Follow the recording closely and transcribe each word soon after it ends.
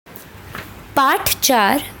पाठ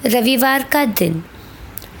 4 रविवार का दिन।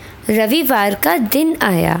 रविवार का दिन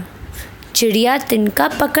आया, चिड़िया तिनका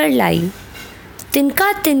पकड़ लाई,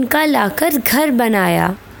 तिनका तिनका लाकर घर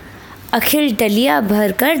बनाया, अखिल डलिया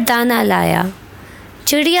भरकर दाना लाया,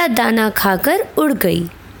 चिड़िया दाना खाकर उड़ गई।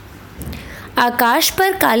 आकाश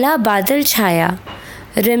पर काला बादल छाया,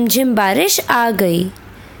 रिमझिम बारिश आ गई,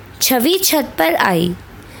 छवि छत पर आई,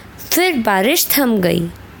 फिर बारिश थम गई।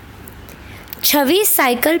 छवि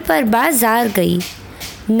साइकिल पर बाजार गई,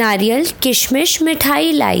 नारियल किशमिश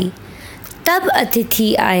मिठाई लाई, तब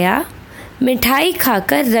अतिथि आया, मिठाई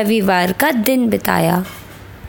खाकर रविवार का दिन बिताया।